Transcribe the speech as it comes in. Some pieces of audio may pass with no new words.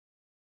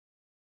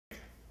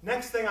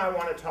Next thing I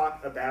want to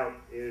talk about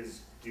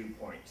is dew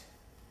point.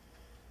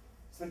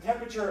 It's the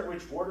temperature at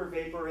which water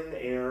vapor in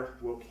the air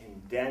will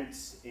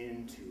condense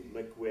into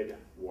liquid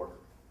water.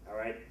 All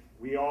right?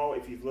 We all,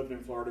 if you've lived in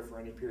Florida for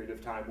any period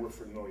of time, we're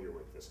familiar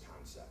with this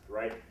concept,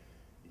 right?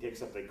 You take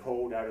something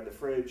cold out of the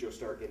fridge, you'll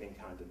start getting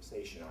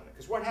condensation on it.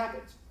 Because what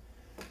happens?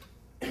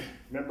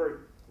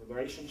 Remember the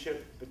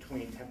relationship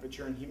between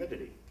temperature and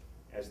humidity.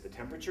 As the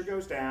temperature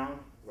goes down,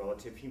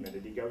 relative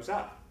humidity goes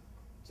up.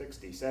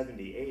 60,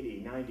 70,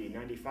 80, 90,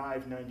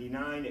 95,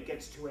 99, it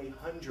gets to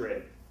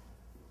 100.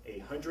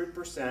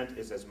 100%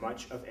 is as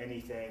much of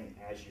anything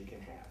as you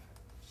can have.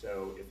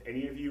 So if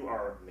any of you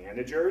are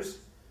managers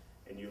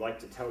and you like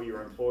to tell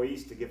your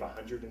employees to give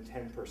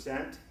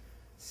 110%,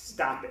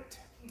 stop it.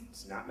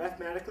 It's not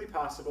mathematically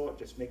possible, it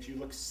just makes you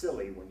look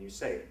silly when you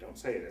say it. Don't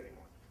say it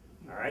anymore.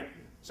 All right?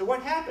 So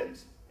what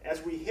happens?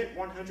 As we hit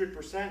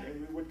 100%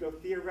 and we would go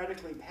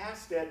theoretically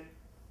past it,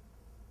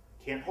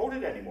 can't hold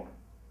it anymore.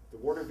 The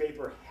water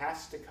vapor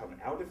has to come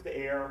out of the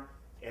air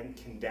and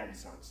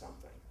condense on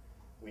something.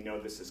 We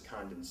know this as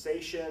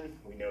condensation.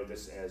 We know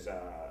this as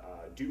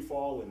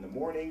dewfall in the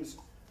mornings.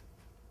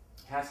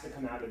 Has to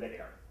come out of the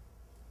air.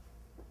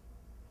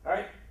 All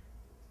right?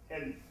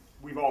 And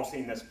we've all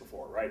seen this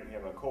before, right? We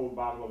have a cold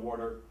bottle of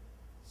water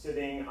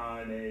sitting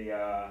on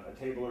a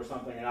table or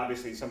something, and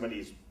obviously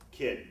somebody's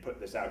kid put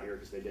this out here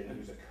because they didn't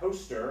use a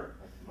coaster.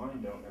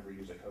 Mine don't ever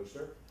use a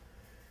coaster.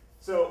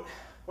 So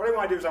what I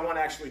want to do is I want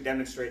to actually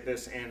demonstrate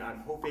this, and I'm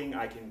hoping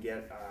I can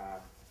get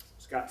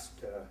Scott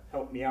to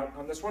help me out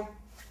on this one.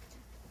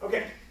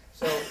 Okay,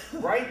 so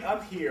right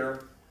up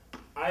here,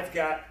 I've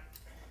got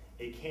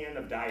a can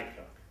of Diet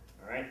Coke,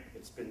 all right?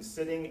 It's been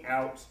sitting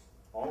out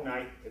all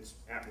night. It's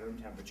at room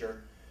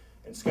temperature.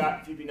 And Scott,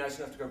 if you'd be nice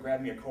enough to go grab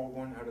me a cold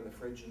one out of the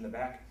fridge in the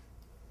back.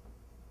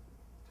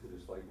 Dude,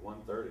 it's like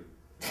 1:30.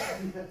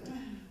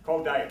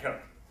 Cold Diet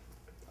Coke.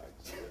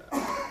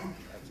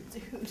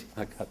 Dude.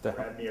 I got that.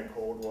 Grab me a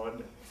cold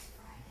one.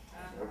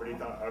 Nobody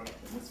thought, okay.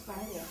 It's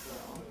Friday after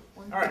all.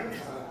 All right,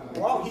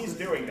 while he's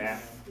doing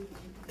that.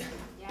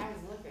 Yeah, I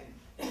was looking.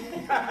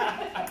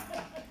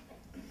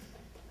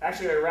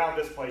 Actually, around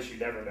this place, you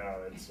never know.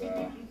 It's, you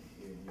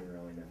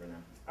really never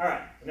know. All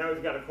right, now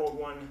we've got a cold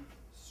one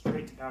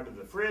straight out of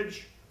the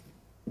fridge.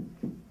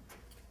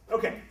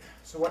 Okay,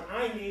 so what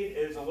I need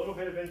is a little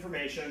bit of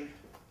information,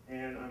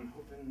 and I'm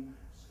hoping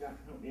Scott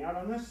can help me out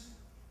on this.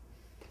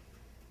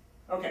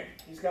 Okay,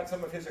 he's got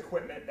some of his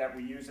equipment that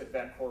we use at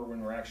VetCor when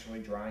we're actually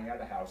drying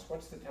out a house.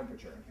 What's the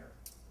temperature in here?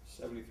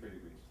 73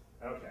 degrees.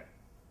 Okay.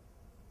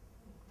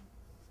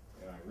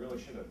 Yeah, I really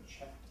should have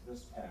checked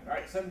this pen. All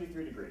right,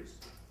 73 degrees.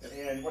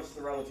 And what's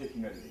the relative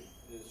humidity?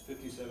 It is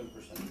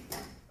 57%.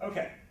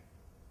 Okay.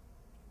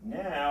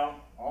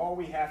 Now, all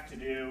we have to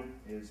do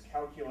is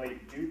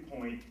calculate dew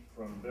point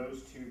from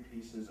those two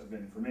pieces of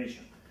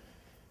information.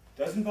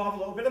 Does involve a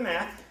little bit of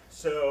math,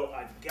 so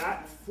I've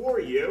got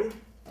for you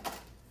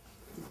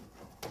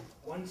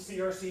one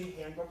CRC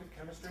Handbook of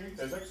Chemistry and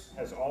Physics.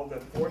 Has all the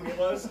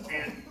formulas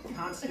and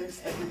constants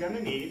that you're going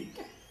to need,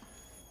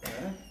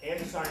 and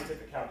a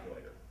scientific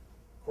calculator.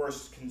 Of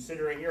course,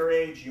 considering your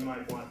age, you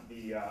might want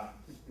the...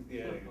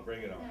 Yeah,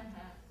 bring it on.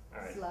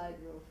 All right. Slide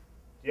rule.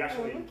 You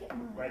actually, look at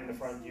mine. right in the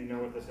front, do you know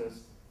what this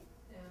is?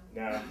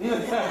 Yeah. No.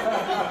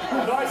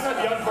 Although I said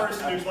the young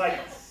person who's like,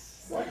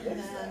 what is Nah, I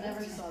that?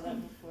 never saw that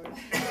before.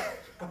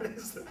 What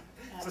is that?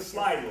 It's a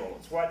slide rule.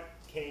 It's what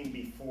came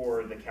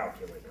before the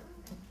calculator.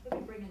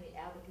 Let me bring in the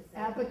abacus.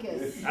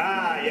 Abacus.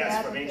 Ah,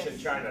 yes, from Abacus.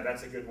 ancient China.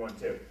 That's a good one,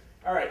 too.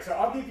 All right, so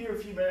I'll give you a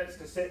few minutes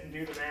to sit and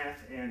do the math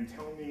and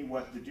tell me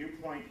what the dew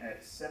point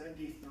at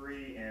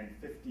 73 and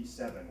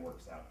 57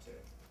 works out to.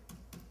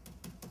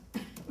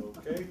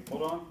 Okay,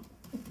 hold on.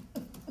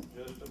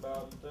 Just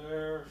about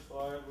there.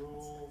 Slide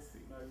rule.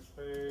 Next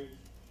page.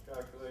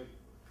 Calculate.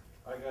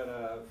 I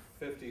got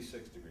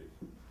 56 degrees.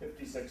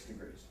 56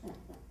 degrees.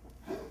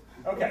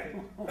 Okay,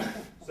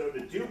 so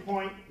the dew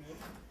point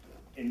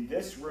in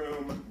this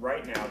room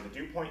right now, the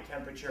dew point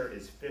temperature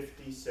is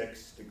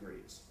 56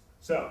 degrees.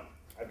 So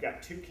I've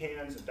got two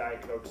cans of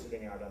Diet Coke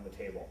sitting out on the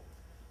table.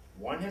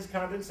 One has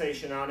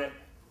condensation on it,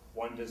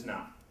 one does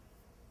not.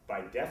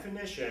 By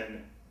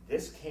definition,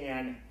 this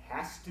can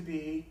has to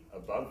be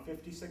above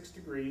 56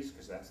 degrees,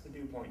 because that's the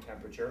dew point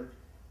temperature.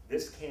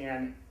 This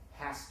can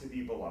has to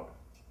be below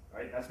it. All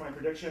right, that's my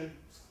prediction.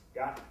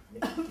 Scott,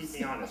 keep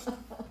me honest. All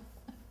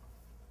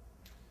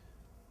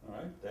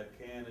right, that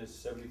can is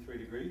 73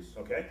 degrees.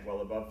 Okay,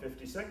 well above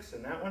 56,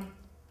 and that one?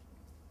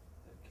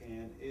 That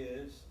can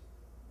is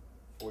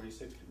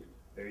 46 degrees.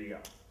 There you go.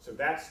 So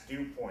that's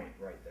dew point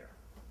right there.